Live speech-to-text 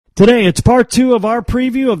Today, it's part 2 of our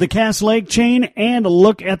preview of the Cass Lake chain and a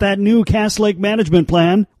look at that new Cass Lake management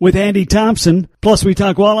plan with Andy Thompson. Plus, we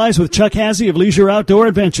talk walleyes with Chuck Hasse of Leisure Outdoor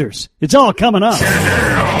Adventures. It's all coming up. I'll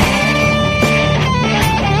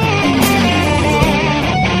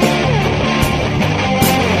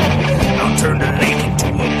turn the lake into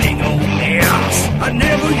a big old mess. I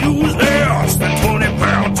never use less than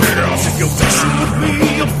 20-pound test. If you're fishing with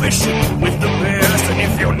me, you're fishing with the best. And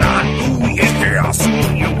if you're not, ooh, yeah,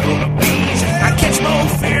 soon you're gonna be. I catch more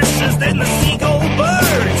fishes than the seagull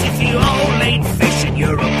birds. If you all ain't fishing,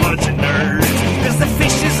 you're a bunch of nerds. Cause the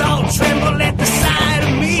fishes all tremble at the sight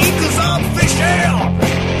of me. Cause I'm fishing,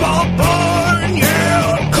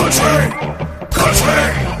 Bunyan, country.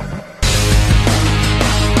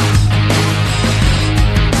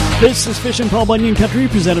 This is Fishin' Paul Bunyan Country,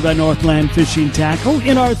 presented by Northland Fishing Tackle.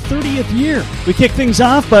 In our 30th year, we kick things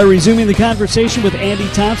off by resuming the conversation with Andy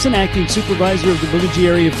Thompson, acting supervisor of the Bemidji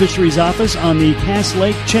Area Fisheries Office, on the Cass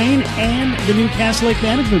Lake chain and the new Cass Lake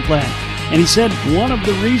management plan. And he said one of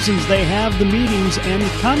the reasons they have the meetings and the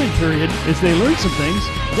comment period is they learned some things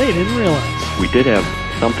they didn't realize. We did have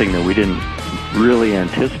something that we didn't really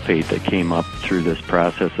anticipate that came up through this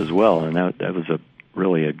process as well, and that was a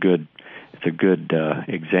good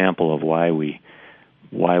example of why we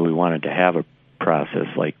wanted to have a process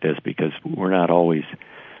like this, because we're not always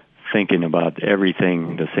thinking about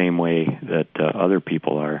everything the same way that other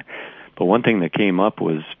people are. But one thing that came up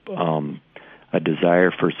was a desire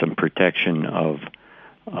for some protection of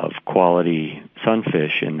quality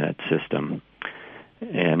sunfish in that system,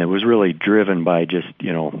 and it was really driven by just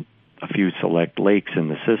a few select lakes in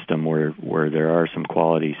the system where there are some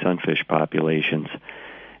quality sunfish populations.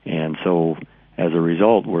 And so, as a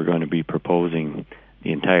result, we're going to be proposing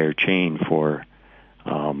the entire chain for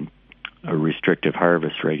a restrictive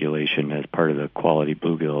harvest regulation as part of the Quality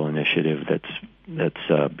Bluegill initiative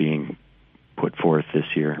that's being put forth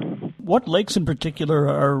this year. What lakes in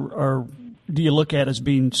particular do you look at as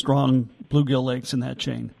being strong bluegill lakes in that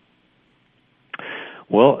chain?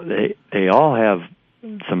 Well, they all have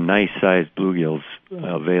some nice-sized bluegills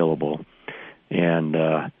available, and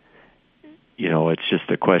it's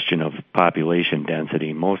just a question of population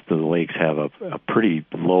density. Most of the lakes have a pretty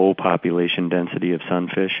low population density of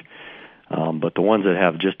sunfish, but the ones that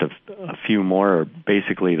have just a few more are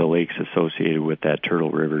basically the lakes associated with that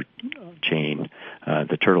Turtle River chain,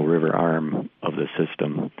 the Turtle River arm of the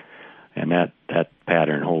system. And that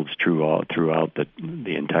pattern holds true throughout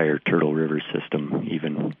the entire Turtle River system,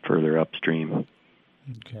 even further upstream.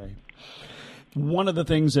 Okay. One of the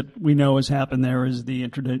things that we know has happened there is the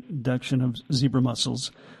introduction of zebra mussels,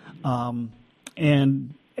 and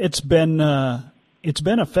it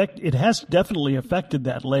has definitely affected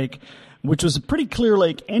that lake, which was a pretty clear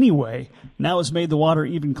lake anyway. Now it's made the water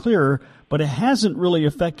even clearer, but it hasn't really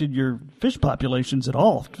affected your fish populations at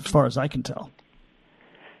all, as far as I can tell.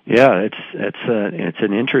 Yeah, it's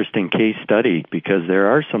an interesting case study, because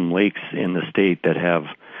there are some lakes in the state that have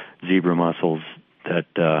zebra mussels that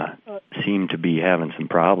seem to be having some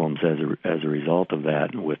problems as a result of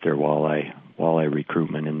that with their walleye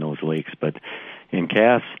recruitment in those lakes. But in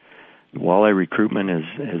Cass, walleye recruitment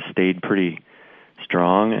has stayed pretty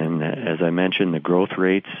strong, and as I mentioned, the growth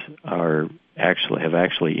rates have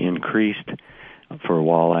actually increased for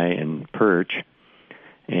walleye and perch.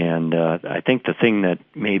 And I think the thing that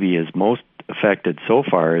maybe is most affected so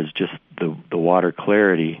far is just the water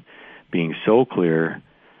clarity being so clear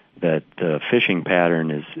that the fishing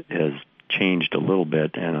pattern has changed a little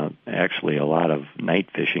bit, and actually a lot of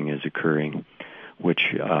night fishing is occurring,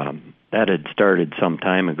 which that had started some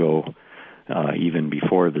time ago, even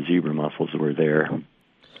before the zebra mussels were there,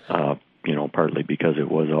 partly because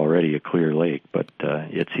it was already a clear lake, but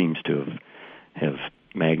it seems to have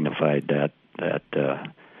magnified that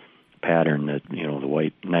pattern that, the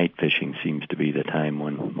white night fishing seems to be the time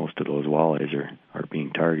when most of those walleyes are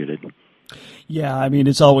being targeted. Yeah, I mean,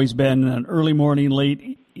 it's always been an early morning,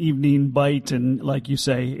 late evening bite, and like you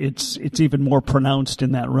say, it's even more pronounced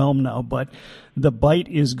in that realm now. But the bite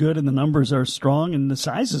is good, and the numbers are strong, and the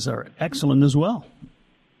sizes are excellent as well.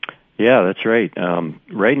 Yeah, that's right.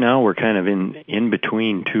 Right now, we're kind of in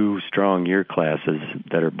between two strong year classes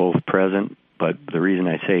that are both present. But the reason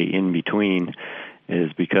I say in between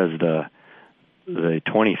is because the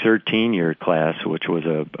 2013 year class, which was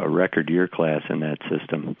a record year class in that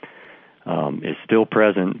system, is still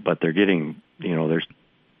present, but they're getting, they're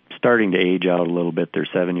starting to age out a little bit. They're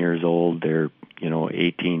 7 years old. They're,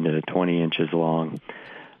 18 to 20 inches long,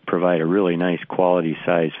 provide a really nice quality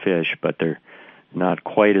size fish, but they're not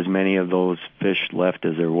quite as many of those fish left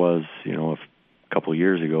as there was, a couple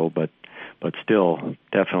years ago, but but still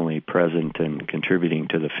definitely present and contributing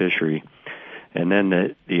to the fishery. And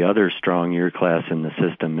then the other strong year class in the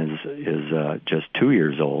system is just 2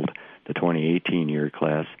 years old, the 2018 year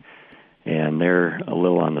class, and they're a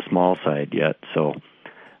little on the small side yet. So,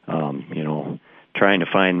 trying to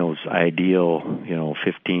find those ideal,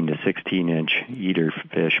 15 to 16 inch eater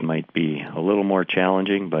fish might be a little more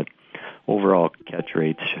challenging, but overall catch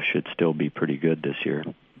rates should still be pretty good this year.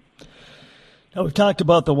 Now, we've talked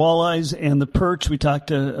about the walleyes and the perch. We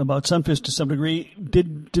talked about sunfish to some degree.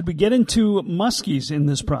 Did we get into muskies in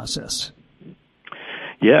this process?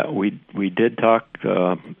 Yeah, we did talk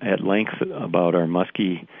at length about our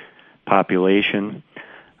muskie population.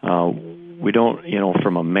 We don't,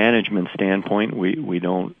 from a management standpoint, we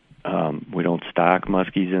don't stock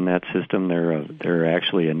muskies in that system. They're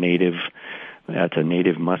actually a native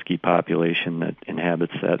muskie population that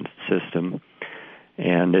inhabits that system,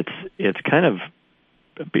 and it's kind of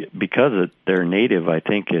because they're native. I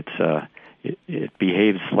think it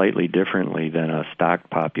behaves slightly differently than a stocked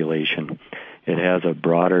population. It has a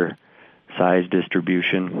broader size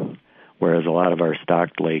distribution, whereas a lot of our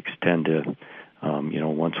stocked lakes tend to,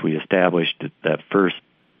 once we established that first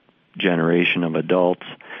generation of adults,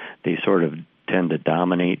 they sort of tend to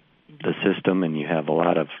dominate the system, and you have a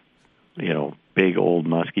lot of, big old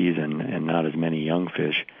muskies and not as many young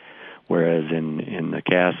fish. Whereas in the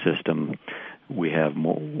cast system, we have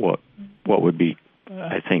more, what would be,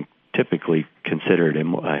 I think, typically considered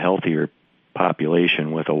a healthier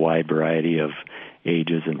population with a wide variety of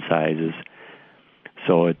ages and sizes.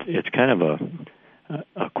 So it's kind of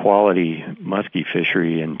a quality muskie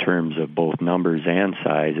fishery in terms of both numbers and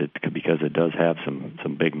size, because it does have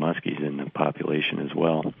some big muskies in the population as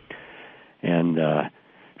well. And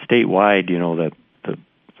statewide,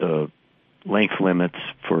 the length limits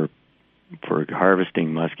for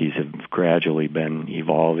harvesting muskies have gradually been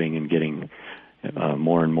evolving and getting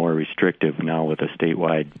more and more restrictive now with a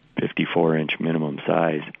statewide 54-inch minimum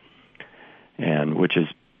size, and which is,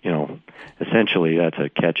 essentially that's a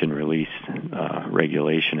catch and release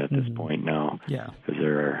regulation at this point now. Yeah, because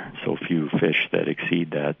there are so few fish that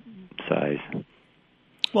exceed that size.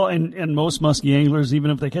 Well, and most muskie anglers,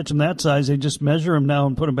 even if they catch them that size, they just measure them now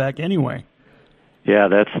and put them back anyway. Yeah,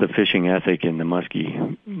 that's the fishing ethic in the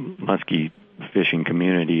muskie fishing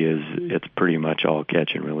community. It's pretty much all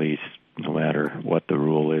catch and release, no matter what the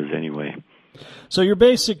rule is anyway. So your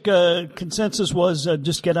basic consensus was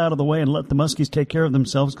just get out of the way and let the muskies take care of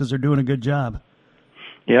themselves because they're doing a good job.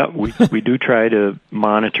 Yeah, we do try to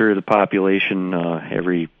monitor the population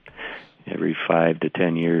every 5 to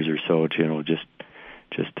 10 years or so,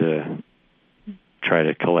 just to try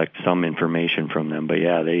to collect some information from them. But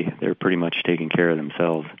yeah, they're pretty much taking care of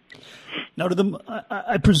themselves. Now,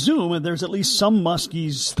 I presume there's at least some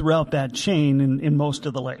muskies throughout that chain in most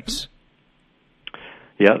of the lakes.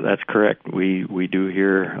 Yeah, that's correct. We do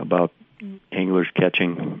hear about anglers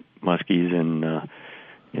catching muskies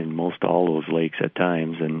in most all those lakes at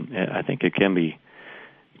times, and I think it can be,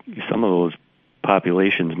 some of those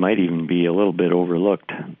populations might even be a little bit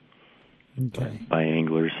overlooked by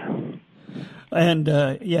anglers. And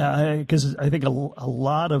because I think a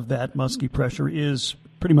lot of that muskie pressure is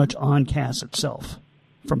pretty much on cast itself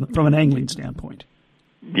from an angling standpoint.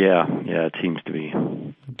 Yeah, it seems to be.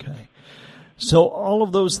 Okay. So all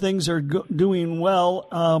of those things are doing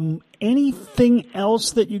well. Anything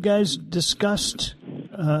else that you guys discussed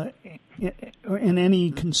and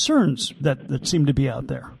any concerns that seem to be out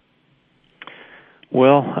there?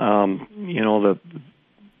 Well,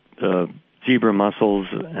 the zebra mussels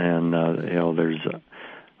and, there's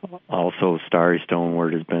also starry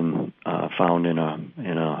stonewort has been found in a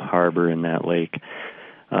harbor in that lake.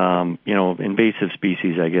 Invasive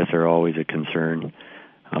species, I guess, are always a concern.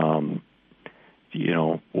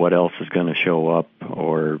 What else is going to show up,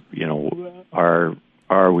 or,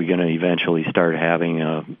 are we going to eventually start having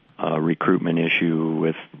a recruitment issue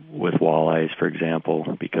with walleyes, for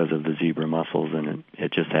example, because of the zebra mussels, and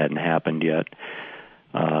it just hadn't happened yet.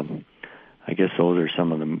 I guess those are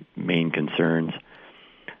some of the main concerns.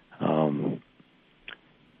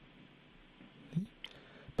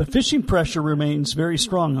 But fishing pressure remains very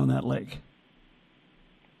strong on that lake.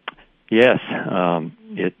 Yes,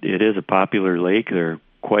 it is a popular lake. There are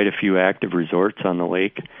quite a few active resorts on the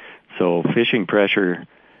lake, so fishing pressure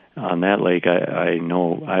on that lake, I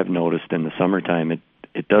know I've noticed in the summertime,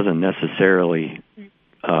 it doesn't necessarily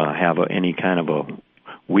have any kind of a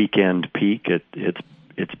weekend peak.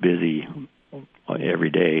 It's busy every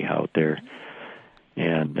day out there,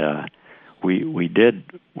 and we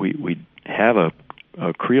have a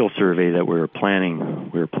creel survey that we were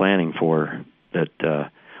planning for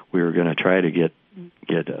that. We were going to try to get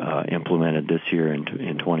get implemented this year in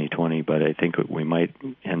 2020, but I think we might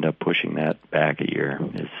end up pushing that back a year.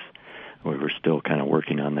 We're still kind of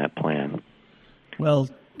working on that plan. Well,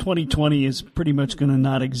 2020 is pretty much going to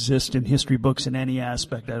not exist in history books in any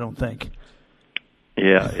aspect, I don't think.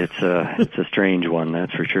 Yeah, it's a strange one,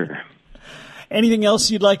 that's for sure. Anything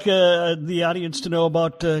else you'd like the audience to know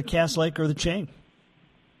about Cass Lake or the chain?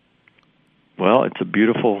 Well, it's a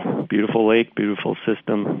beautiful, beautiful lake, beautiful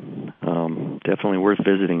system. Definitely worth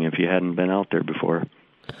visiting if you hadn't been out there before.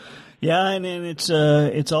 Yeah, and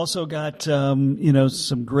it's also got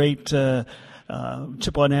some great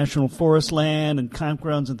Chippewa National Forest land and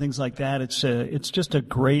campgrounds and things like that. It's just a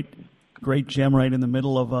great gem right in the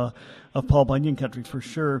middle of Paul Bunyan country for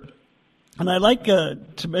sure. And I'd like to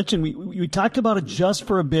mention we talked about it just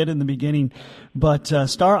for a bit in the beginning, but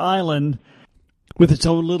Star Island with its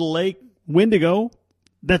own little lake, Wendigo,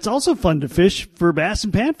 that's also fun to fish for bass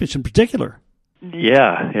and panfish in particular.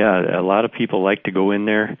 Yeah. A lot of people like to go in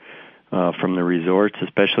there from the resorts,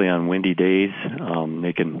 especially on windy days.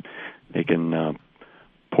 They can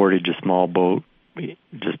portage a small boat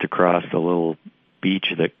just across the little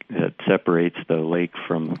beach that separates the lake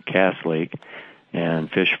from Cass Lake and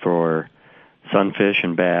fish for sunfish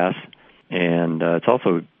and bass. And it's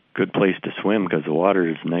also a good place to swim because the water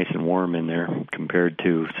is nice and warm in there compared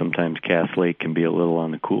to sometimes Cass Lake can be a little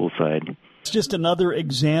on the cool side. It's just another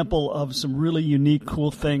example of some really unique,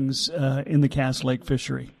 cool things in the Cass Lake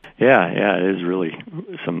fishery. Yeah, it is really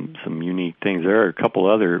some unique things. There are a couple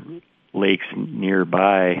other lakes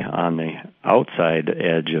nearby on the outside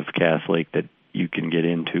edge of Cass Lake that you can get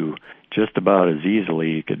into just about as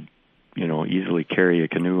easily. You could, easily carry a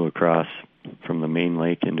canoe across from the main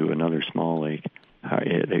lake into another small lake.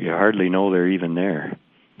 You hardly know they're even there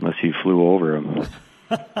unless you flew over them.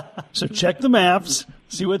 So check the maps,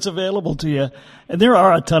 see what's available to you. And there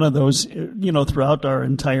are a ton of those, throughout our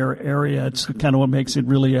entire area. It's kind of what makes it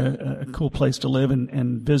really a cool place to live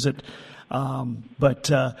and visit. Cass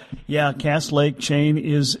Lake chain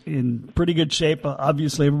is in pretty good shape.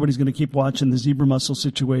 Obviously, everybody's going to keep watching the zebra mussel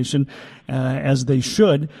situation, as they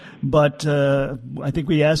should. But I think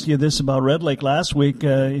we asked you this about Red Lake last week.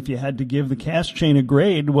 If you had to give the Cass chain a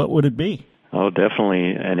grade, what would it be? Oh,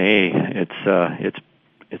 definitely an A.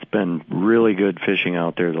 It's been really good fishing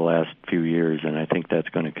out there the last few years, and I think that's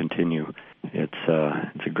going to continue. It's a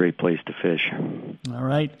great place to fish. All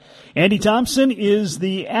right. Andy Thompson is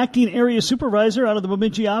the acting area supervisor out of the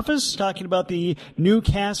Bemidji office, talking about the new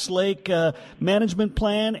Cass Lake management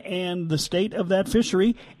plan and the state of that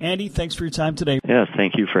fishery. Andy, thanks for your time today. Yes,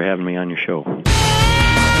 thank you for having me on your show.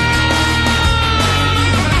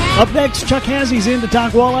 Up next, Chuck Hasse's in to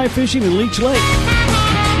talk walleye fishing in Leech Lake.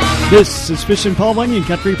 This is Fishin' Paul Bunyan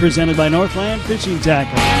Country, presented by Northland Fishing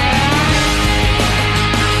Tackle.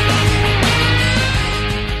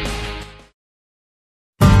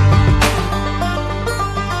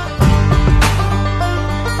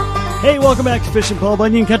 Hey, welcome back to Fishin' Paul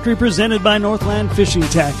Bunyan Country, presented by Northland Fishing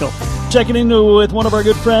Tackle. Checking in with one of our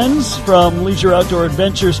good friends from Leisure Outdoor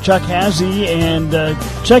Adventures, Chuck Hasse. And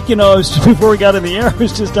Chuck, before we got in the air, I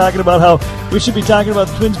was just talking about how we should be talking about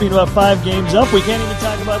the Twins being about 5 games up. We can't even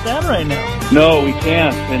talk about that right now. No, we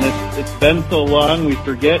can't. And it's been so long, we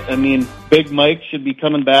forget. I mean, Big Mike should be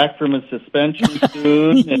coming back from his suspension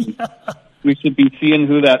soon. And we should be seeing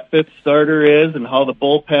who that 5th starter is and how the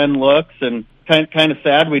bullpen looks. And kind of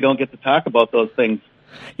sad we don't get to talk about those things.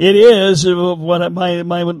 It is. What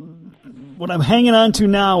I'm hanging on to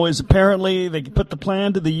now is apparently they put the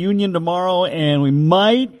plan to the union tomorrow, and we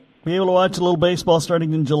might be able to watch a little baseball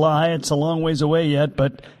starting in July. It's a long ways away yet,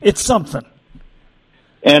 but it's something.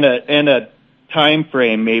 And a time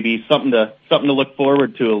frame, maybe something to look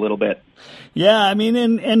forward to a little bit. Yeah, I mean,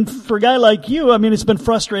 and for a guy like you, I mean, it's been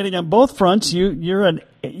frustrating on both fronts. You're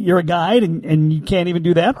a guide, and you can't even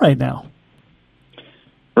do that right now.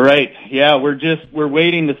 Right. Yeah, we're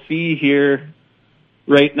waiting to see here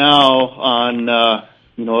right now on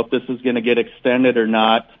if this is going to get extended or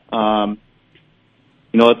not.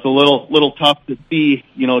 It's a little tough to see,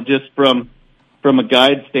 just from a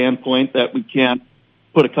guide standpoint that we can't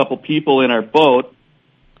put a couple people in our boat.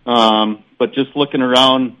 But just looking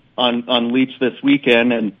around on Leech this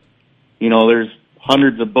weekend, and there's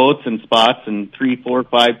hundreds of boats and spots, and 3, 4,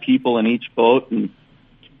 5 people in each boat, and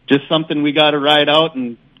just something we got to ride out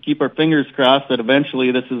and keep our fingers crossed that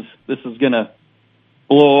eventually this is going to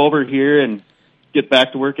blow over here and get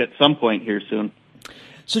back to work at some point here soon.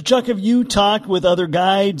 So, Chuck, have you talked with other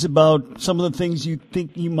guides about some of the things you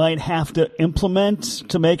think you might have to implement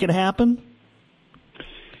to make it happen?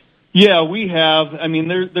 Yeah, we have. I mean,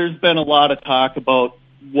 there's been a lot of talk about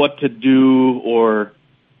what to do or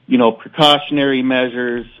precautionary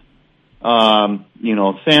measures,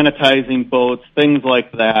 sanitizing boats, things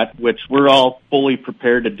like that, which we're all fully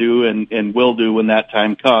prepared to do and will do when that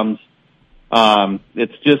time comes.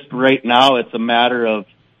 It's just right now it's a matter of,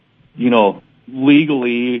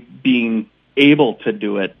 legally being able to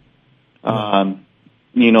do it.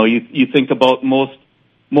 You think about most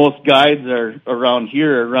guides around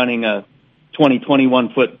here are running a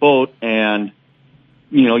 21 foot boat, and,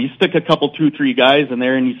 you stick a couple, 2-3 guys in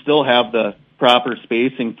there and you still have the proper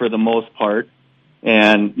spacing for the most part.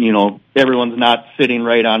 And, everyone's not sitting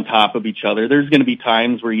right on top of each other. There's going to be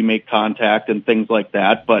times where you make contact and things like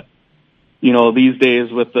that. But, these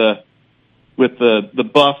days with the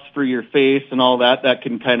buffs for your face and all that, that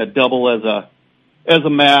can kind of double as a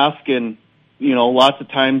mask. And, lots of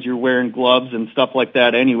times you're wearing gloves and stuff like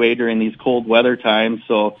that anyway during these cold weather times.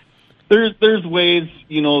 So there's ways,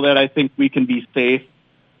 that I think we can be safe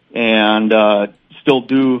and still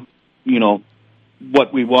do,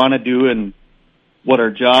 what we want to do and what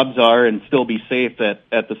our jobs are and still be safe at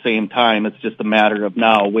the same time. It's just a matter of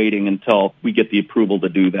now waiting until we get the approval to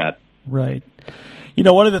do that. Right.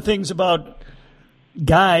 One of the things about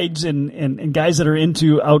guides and guys that are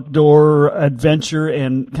into outdoor adventure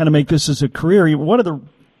and kind of make this as a career, one of the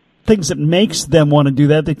things that makes them want to do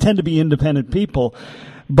that, they tend to be independent people.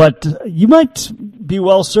 But you might be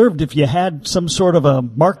well served if you had some sort of a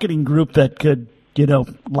marketing group that could,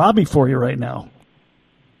 lobby for you right now.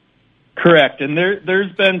 Correct. And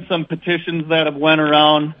there's been some petitions that have went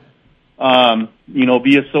around,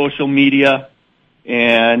 via social media.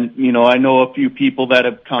 And, I know a few people that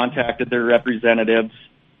have contacted their representatives.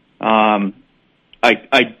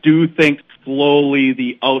 I do think slowly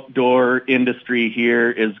the outdoor industry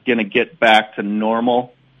here is going to get back to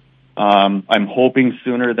normal. I'm hoping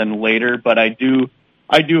sooner than later, but I do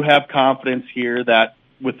have confidence here that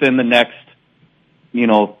within the next,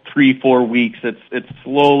 3-4 weeks, it's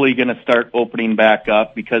slowly going to start opening back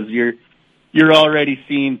up, because you're already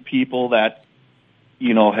seeing people that,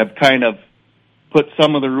 have kind of put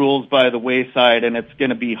some of the rules by the wayside, and it's going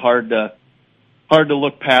to be hard to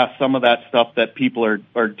look past some of that stuff that people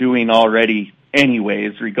are doing already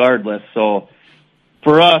anyways, regardless. So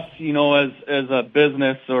for us, as a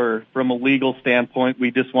business or from a legal standpoint,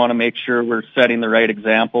 we just want to make sure we're setting the right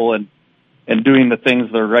example and doing the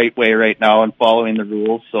things the right way right now and following the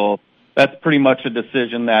rules. So that's pretty much a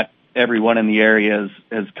decision that everyone in the area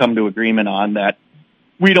has come to agreement on, that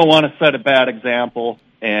we don't want to set a bad example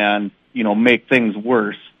and, make things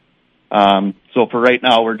worse. So for right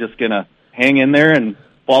now, we're just going to hang in there and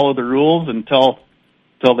follow the rules until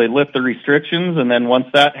they lift the restrictions. And then once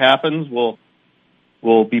that happens,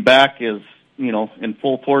 we'll be back as, in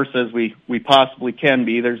full force as we possibly can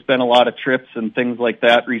be. There's been a lot of trips and things like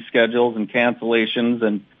that, reschedules and cancellations,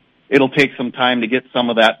 and it'll take some time to get some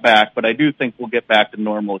of that back. But I do think we'll get back to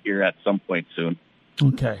normal here at some point soon.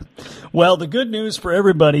 Okay. Well, the good news for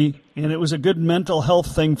everybody, and it was a good mental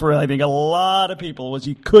health thing for, I think, a lot of people, was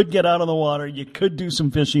you could get out on the water. You could do some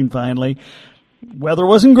fishing finally. Weather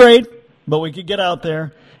wasn't great, but we could get out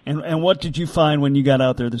there. And what did you find when you got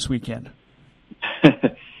out there this weekend?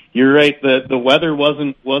 You're right. The weather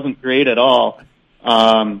wasn't great at all.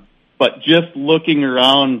 But just looking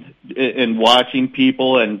around and watching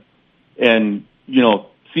people and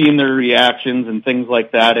seeing their reactions and things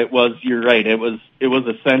like that, you're right. It was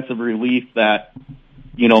a sense of relief that,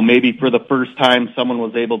 maybe for the first time someone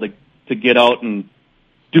was able to get out and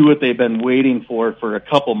do what they've been waiting for a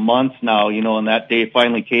couple months now, and that day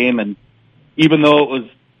finally came. And even though it was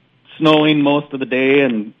snowing most of the day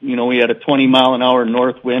and, we had a 20-mile-an-hour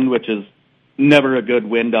north wind, which is never a good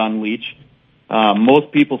wind on Leech,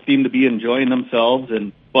 most people seem to be enjoying themselves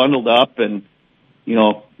and bundled up, and,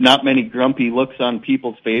 not many grumpy looks on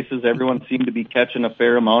people's faces. Everyone seemed to be catching a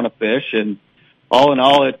fair amount of fish, and all in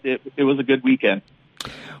all, it was a good weekend.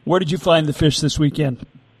 Where did you find the fish this weekend?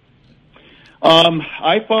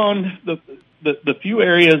 I found the few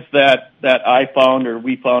areas that I found, or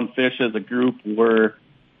we found fish as a group, were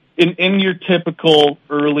in your typical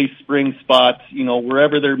early spring spots,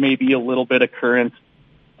 wherever there may be a little bit of current,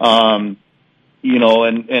 and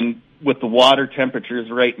with the water temperatures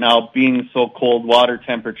right now being so cold, water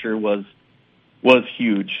temperature was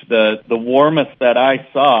huge. The warmest that I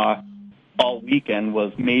saw all weekend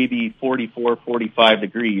was maybe 44, 45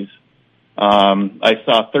 degrees. I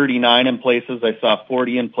saw 39 in places. I saw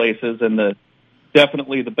 40 in places, and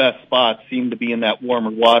definitely the best spots seemed to be in that warmer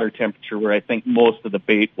water temperature where I think most of the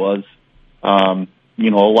bait was. A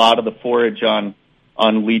lot of the forage on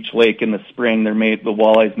Leech Lake in the spring, the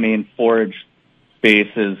walleye's main forage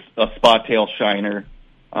base is a spot tail shiner,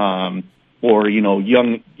 or,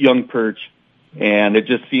 young perch, And it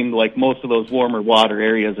just seemed like most of those warmer water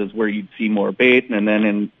areas is where you'd see more bait, and then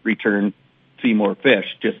in return see more fish,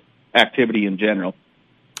 just activity in general.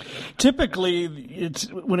 Typically,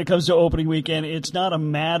 it's when it comes to opening weekend, it's not a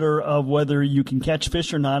matter of whether you can catch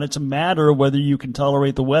fish or not. It's a matter of whether you can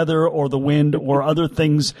tolerate the weather or the wind or other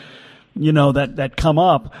things, that come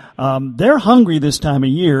up. They're hungry this time of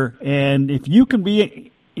year, and if you can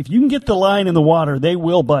get the line in the water, they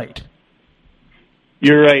will bite.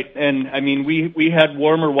 You're right. And I mean, we had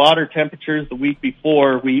warmer water temperatures the week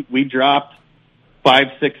before. We dropped 5,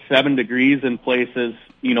 6, 7 degrees in places,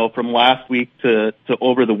 from last week to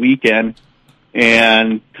over the weekend.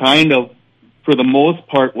 And kind of, for the most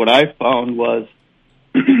part, what I found was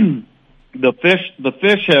the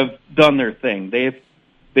fish have done their thing.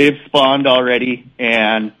 They've spawned already,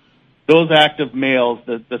 and those active males,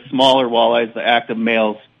 the smaller walleyes, the active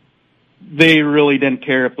males, they really didn't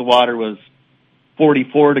care if the water was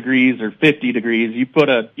 44 degrees or 50 degrees. You put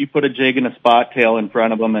a jig and a spot tail in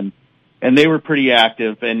front of them, and they were pretty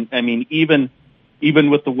active. And I mean, even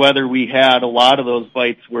with the weather we had, a lot of those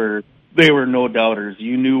bites were no doubters.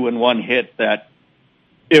 You knew when one hit that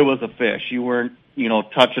it was a fish. You weren't,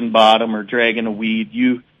 touching bottom or dragging a weed.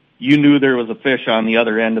 You knew there was a fish on the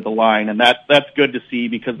other end of the line, and that's good to see,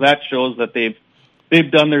 because that shows that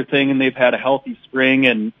they've done their thing and they've had a healthy spring,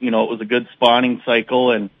 and it was a good spawning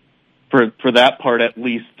cycle. And for that part, at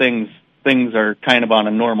least, things are kind of on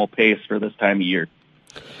a normal pace for this time of year.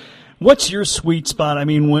 What's your sweet spot? I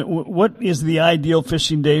mean, what is the ideal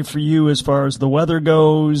fishing day for you as far as the weather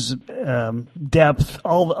goes, depth,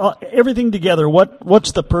 everything together?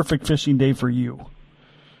 What's the perfect fishing day for you?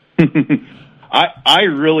 I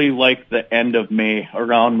really like the end of May,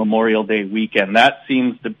 around Memorial Day weekend. That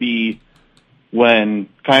seems to be when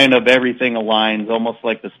kind of everything aligns, almost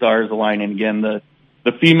like the stars align. And again, the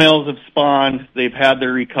females have spawned. They've had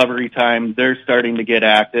their recovery time. They're starting to get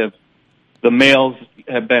active. The males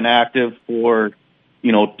have been active for,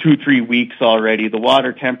 2-3 weeks already. The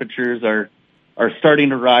water temperatures are starting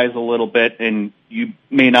to rise a little bit, and you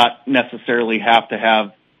may not necessarily have to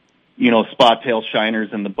have, spot tail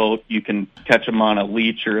shiners in the boat. You can catch them on a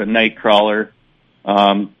leech or a night crawler.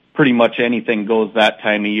 Pretty much anything goes that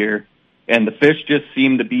time of year. And the fish just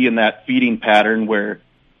seem to be in that feeding pattern where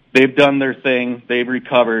they've done their thing, they've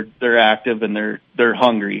recovered, they're active, and they're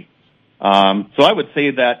hungry. So I would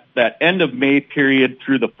say that end of May period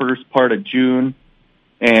through the first part of June,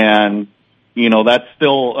 and that's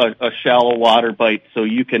still a shallow water bite, so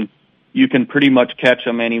you can pretty much catch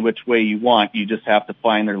them any which way you want. You just have to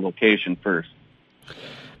find their location first.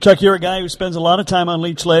 Chuck, you're a guy who spends a lot of time on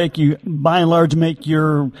Leech Lake. You, by and large, make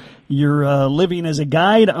your living as a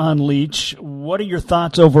guide on Leech. What are your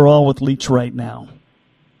thoughts overall with Leech right now?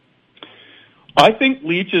 I think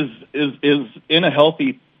Leech is in a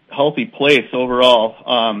healthy place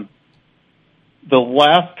overall. The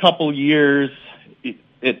last couple years,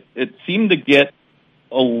 it seemed to get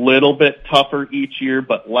a little bit tougher each year,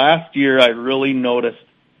 but last year I really noticed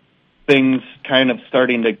things kind of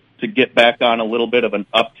starting to get back on a little bit of an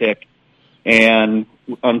uptick. And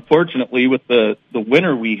unfortunately, with the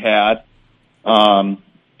winter we had, and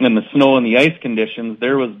the snow and the ice conditions,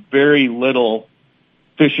 there was very little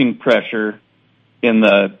fishing pressure in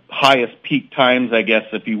the highest peak times, I guess,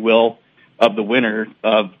 if you will, of the winter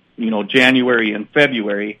of, January and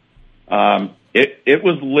February. It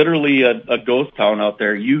was literally a ghost town out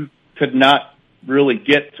there. You could not really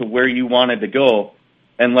get to where you wanted to go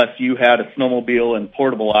unless you had a snowmobile and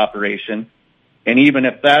portable operation. And even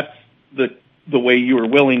if that's the way you were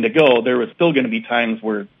willing to go, there was still going to be times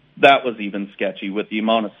where that was even sketchy with the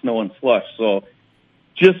amount of snow and slush. So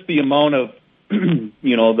just the amount of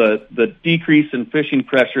the decrease in fishing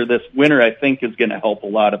pressure this winter, I think, is going to help a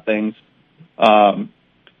lot of things.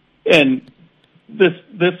 And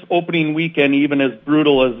this opening weekend, even as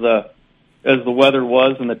brutal as the weather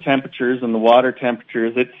was and the temperatures and the water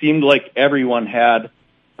temperatures, it seemed like everyone had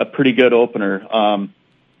a pretty good opener.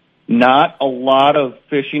 Not a lot of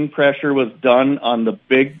fishing pressure was done on the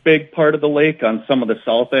big part of the lake, on some of the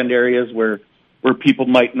south end areas where people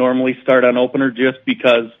might normally start on opener, just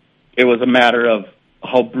because it was a matter of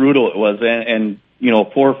how brutal it was, and 4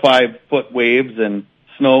 or 5 foot waves and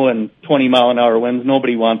snow and 20 mile an hour winds.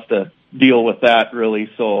 Nobody wants to deal with that, really.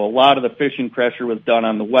 So a lot of the fishing pressure was done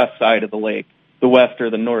on the west side of the lake, the west or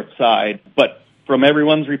the north side. But from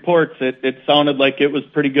everyone's reports, it sounded like it was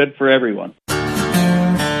pretty good for everyone.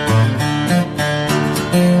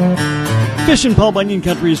 Fishin' Paul Bunyan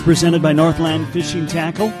Country is presented by Northland Fishing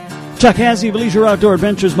Tackle. Chuck Hasse of Leisure Outdoor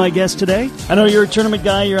Adventures, my guest today. I know you're a tournament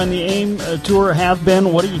guy. You're on the AIM tour, have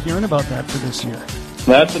been. What are you hearing about that for this year?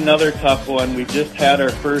 That's another tough one. We just had our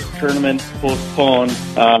first tournament postponed.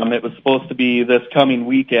 It was supposed to be this coming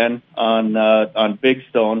weekend on Big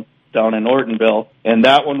Stone down in Ortonville, and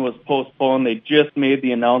that one was postponed. They just made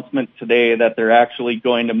the announcement today that they're actually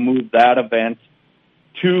going to move that event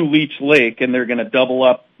to Leech Lake, and they're going to double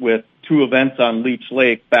up with 2 events on Leech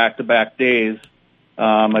Lake back-to-back days.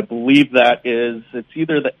 I believe it's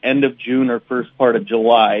either the end of June or first part of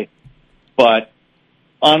July, but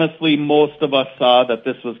honestly, most of us saw that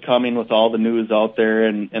this was coming with all the news out there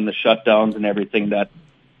and the shutdowns and everything, that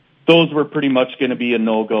those were pretty much going to be a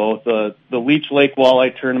no-go. The Leech Lake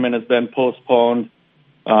Walleye Tournament has been postponed.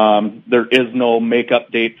 There is no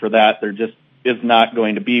makeup date for that. There just is not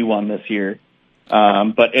going to be one this year.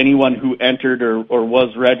 But anyone who entered or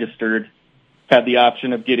was registered had the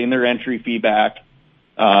option of getting their entry fee back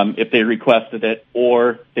if they requested it,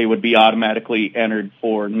 or they would be automatically entered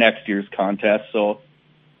for next year's contest. So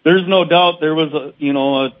there's no doubt there was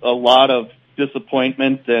a lot of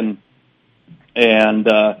disappointment and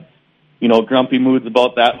grumpy moods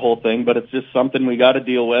about that whole thing, but it's just something we got to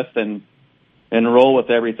deal with and roll with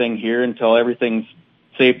everything here until everything's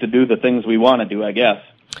safe to do the things we want to do, I guess.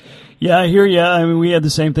 Yeah, I hear you. I mean, we had the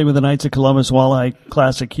same thing with the Knights of Columbus Walleye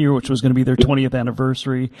Classic here, which was going to be their 20th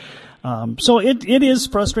anniversary. So it is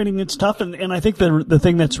frustrating. It's tough. And I think the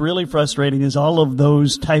thing that's really frustrating is all of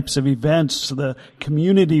those types of events, the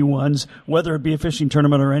community ones, whether it be a fishing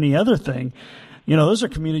tournament or any other thing, those are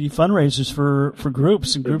community fundraisers for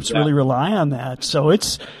groups, and groups really rely on that. So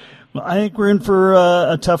I think we're in for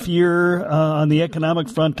a tough year on the economic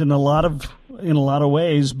front in a lot of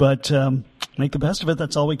ways, but make the best of it.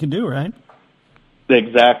 That's all we can do, right?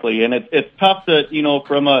 Exactly. And it's tough to,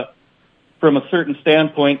 from a certain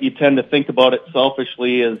standpoint, you tend to think about it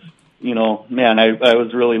selfishly as, man, I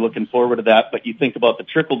was really looking forward to that. But you think about the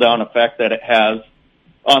trickle-down effect that it has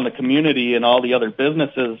on the community and all the other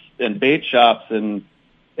businesses and bait shops and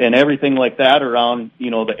everything like that around,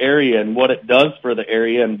 the area, and what it does for the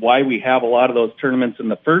area, and why we have a lot of those tournaments in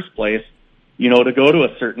the first place, to go to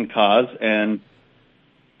a certain cause. And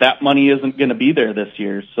that money isn't going to be there this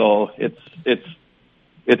year. So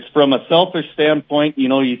it's from a selfish standpoint,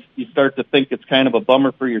 you start to think it's kind of a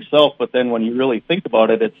bummer for yourself, but then when you really think about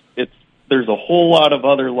it, there's a whole lot of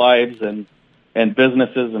other lives and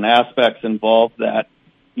businesses and aspects involved that,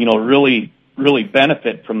 really, really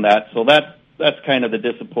benefit from that. So that's kind of the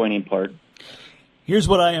disappointing part. Here's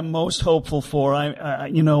what I am most hopeful for. I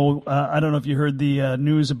don't know if you heard the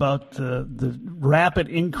news about the rapid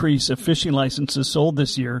increase of fishing licenses sold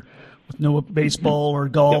this year. With no baseball or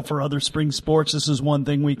golf or other spring sports, this is one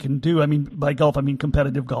thing we can do. I mean, by golf, I mean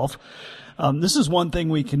competitive golf. This is one thing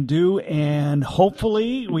we can do, and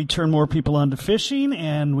hopefully we turn more people onto fishing,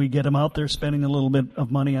 and we get them out there spending a little bit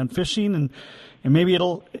of money on fishing, and maybe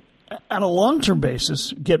it'll, on a long-term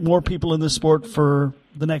basis, get more people in the sport for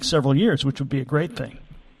the next several years, which would be a great thing.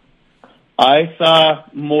 I saw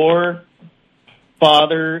more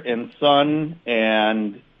father and son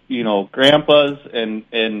and grandpas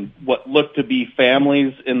and what looked to be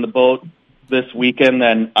families in the boat this weekend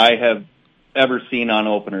than I have ever seen on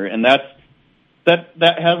opener. And that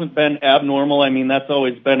hasn't been abnormal. I mean, that's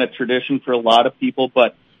always been a tradition for a lot of people,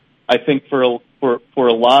 but I think for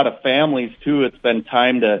a lot of families too, it's been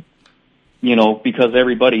time to, because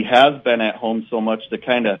everybody has been at home so much, to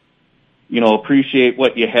kind of, appreciate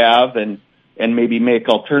what you have and maybe make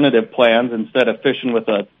alternative plans instead of fishing with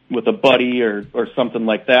a buddy or something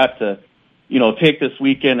like that, to, take this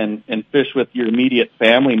weekend and fish with your immediate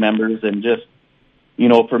family members. And just,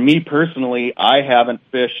 for me personally, I haven't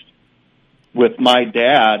fished with my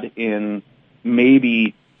dad in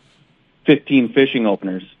maybe 15 fishing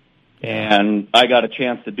openers. And I got a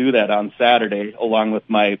chance to do that on Saturday along with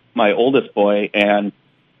my oldest boy. And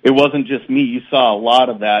it wasn't just me. You saw a lot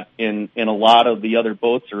of that in a lot of the other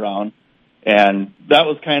boats around. And that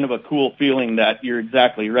was kind of a cool feeling that you're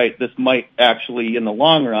exactly right. This might actually, in the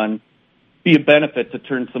long run, be a benefit to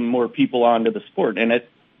turn some more people onto the sport. And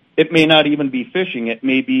it may not even be fishing. It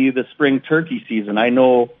may be the spring turkey season. I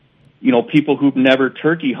know, people who've never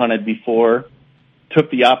turkey hunted before took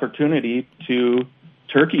the opportunity to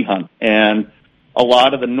turkey hunt. And a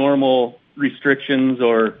lot of the normal restrictions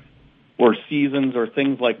or seasons or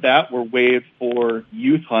things like that were waived for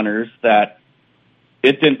youth hunters, that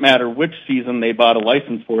it didn't matter which season they bought a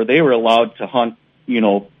license for. They were allowed to hunt,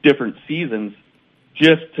 different seasons,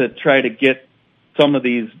 just to try to get some of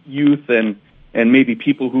these youth and maybe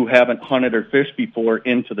people who haven't hunted or fished before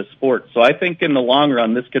into the sport. So I think in the long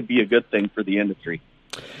run, this could be a good thing for the industry.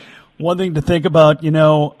 One thing to think about, it's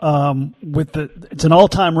an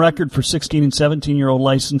all-time record for 16 and 17-year-old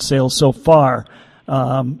license sales so far.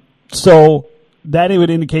 So that it would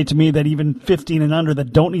indicate to me that even 15 and under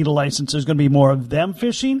that don't need a license, there's going to be more of them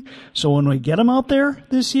fishing. So when we get them out there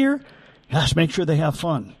this year, gosh, make sure they have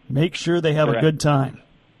fun. Make sure they have a good time.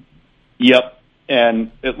 Yep.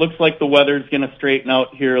 And it looks like the weather's going to straighten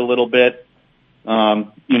out here a little bit.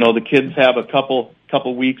 The kids have a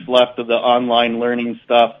couple weeks left of the online learning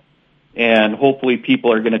stuff, and hopefully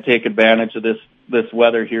people are going to take advantage of this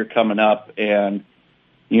weather here coming up. And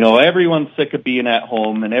everyone's sick of being at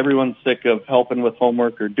home, and everyone's sick of helping with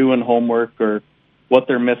homework or doing homework or what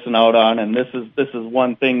they're missing out on. And this is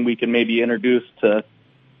one thing we can maybe introduce to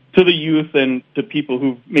the youth and to people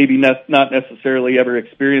who've maybe not necessarily ever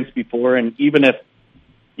experienced before. And even if,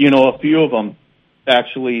 a few of them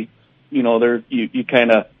actually, you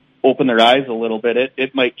kind of open their eyes a little bit,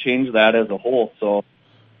 it might change that as a whole. So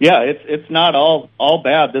yeah, it's not all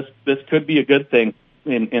bad. This could be a good thing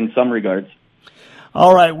in some regards.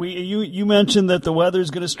 All right, you mentioned that the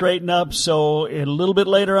weather's going to straighten up, so a little bit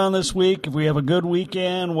later on this week, if we have a good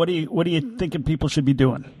weekend, what are you thinking people should be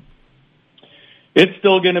doing? It's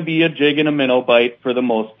still going to be a jig and a minnow bite for the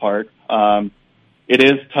most part. It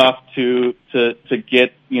is tough to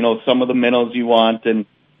get some of the minnows you want, and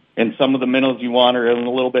some of the minnows you want are in a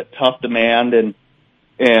little bit tough demand and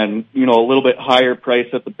a little bit higher price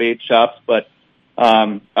at the bait shops. But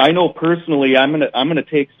I know personally, I'm gonna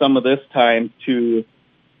take some of this time to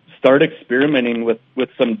start experimenting with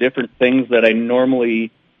some different things that I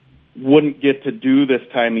normally wouldn't get to do this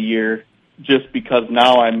time of year, just because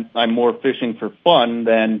now I'm more fishing for fun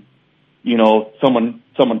than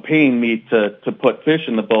someone paying me to put fish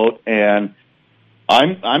in the boat. And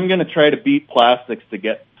I'm gonna try to beat plastics to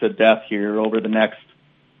get to death here over the next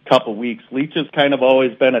couple weeks. Leech has kind of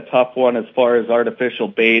always been a tough one as far as artificial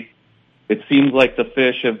bait. It seems like the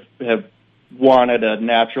fish have wanted a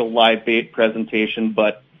natural live bait presentation,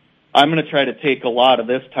 but I'm going to try to take a lot of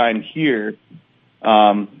this time here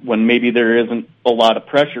when maybe there isn't a lot of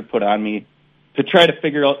pressure put on me to try to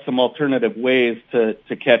figure out some alternative ways to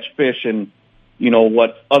catch fish in,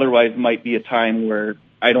 what otherwise might be a time where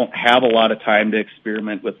I don't have a lot of time to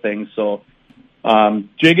experiment with things. So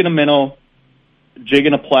jigging a minnow,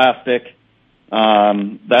 jigging a plastic.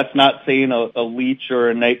 That's not saying a leech or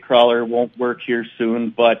a night crawler won't work here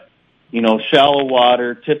soon, but, shallow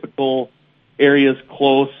water, typical areas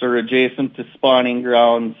close or adjacent to spawning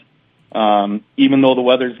grounds. Even though the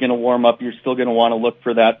weather's going to warm up, you're still going to want to look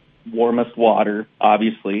for that warmest water,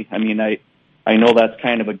 obviously. I mean, I know that's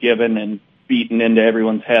kind of a given and beaten into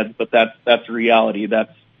everyone's heads, but that's reality.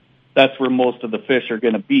 That's where most of the fish are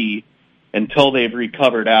going to be until they've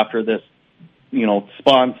recovered after this,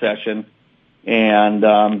 spawn session.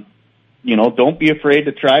 And, don't be afraid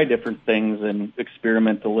to try different things and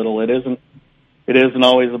experiment a little. It isn't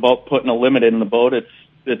always about putting a limit in the boat. It's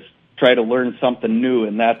try to learn something new.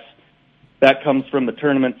 And that comes from the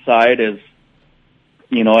tournament side is,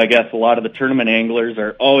 I guess a lot of the tournament anglers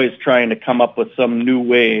are always trying to come up with some new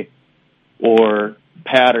way or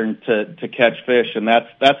pattern to catch fish. And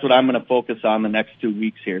that's what I'm going to focus on the next 2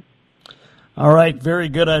 weeks here. All right. Very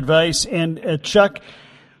good advice. And Chuck,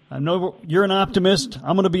 I know you're an optimist.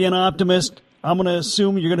 I'm going to be an optimist. I'm going to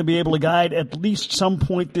assume you're going to be able to guide at least some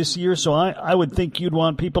point this year. So I would think you'd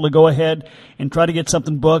want people to go ahead and try to get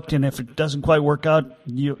something booked. And if it doesn't quite work out,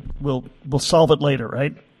 we'll solve it later,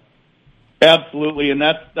 right? Absolutely. And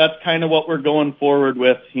that's kind of what we're going forward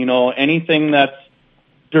with. Anything that's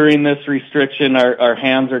during this restriction, our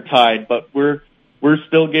hands are tied, but we're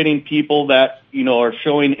still getting people that, are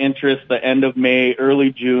showing interest the end of May,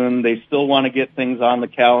 early June. They still want to get things on the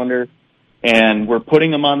calendar, and we're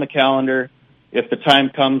putting them on the calendar. If the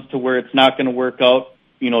time comes to where it's not going to work out,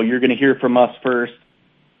 you're going to hear from us first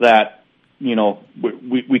that,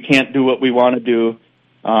 we can't do what we want to do.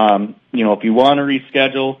 If you want to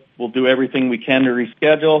reschedule, we'll do everything we can to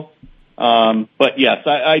reschedule. But yes,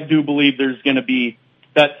 I do believe there's going to be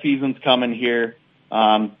that season's coming here.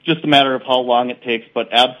 Just a matter of how long it takes,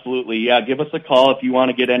 but absolutely, yeah, give us a call if you want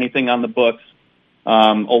to get anything on the books. A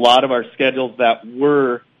lot of our schedules that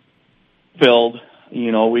were filled,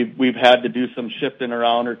 we've had to do some shifting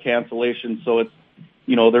around or cancellation, so it's,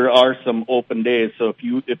 there are some open days. So if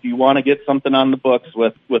you want to get something on the books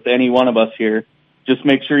with any one of us here, just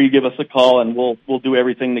make sure you give us a call and we'll do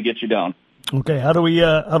everything to get you down. Okay, how do we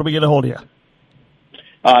get a hold of you?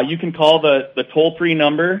 You can call the toll-free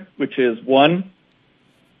number, which is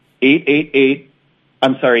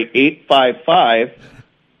 855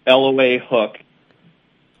 LOA hook.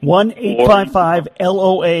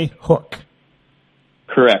 1-855-LOA hook.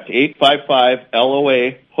 Correct. 855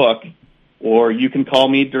 LOA hook. Or you can call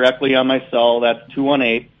me directly on my cell. That's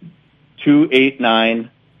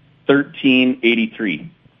 218-289-1383.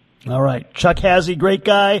 All right. Chuck Hasse, great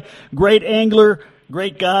guy, great angler,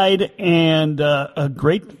 great guide, and a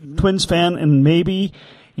great Twins fan. And maybe,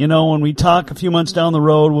 when we talk a few months down the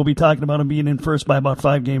road, we'll be talking about him being in first by about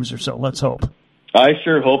 5 games or so. Let's hope. I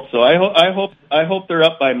sure hope so. I hope they're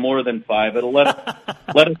up by more than 5. It'll let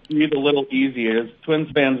us breathe a little easier. As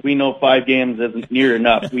Twins fans, we know 5 games isn't near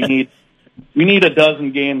enough. We need a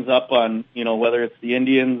dozen games up on, whether it's the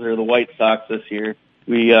Indians or the White Sox this year.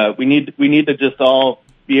 We need to just all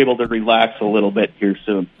be able to relax a little bit here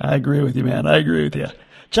soon. I agree with you, man. I agree with you.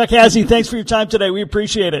 Chuck Hasse, thanks for your time today. We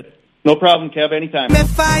appreciate it. No problem, Kev. Anytime.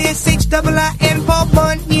 F-I-S-H-I-I-N for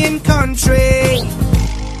Bunyan Country.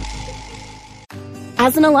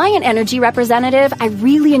 As an Alliant Energy representative, I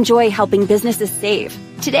really enjoy helping businesses save.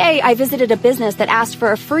 Today, I visited a business that asked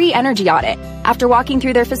for a free energy audit. After walking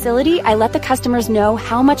through their facility, I let the customers know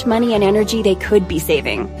how much money and energy they could be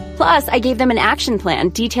saving. Plus, I gave them an action plan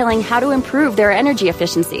detailing how to improve their energy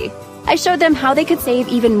efficiency. I showed them how they could save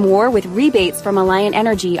even more with rebates from Alliant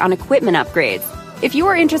Energy on equipment upgrades. If you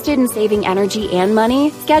are interested in saving energy and money,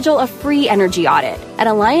 schedule a free energy audit at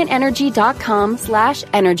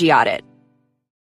AlliantEnergy.com/energy audit.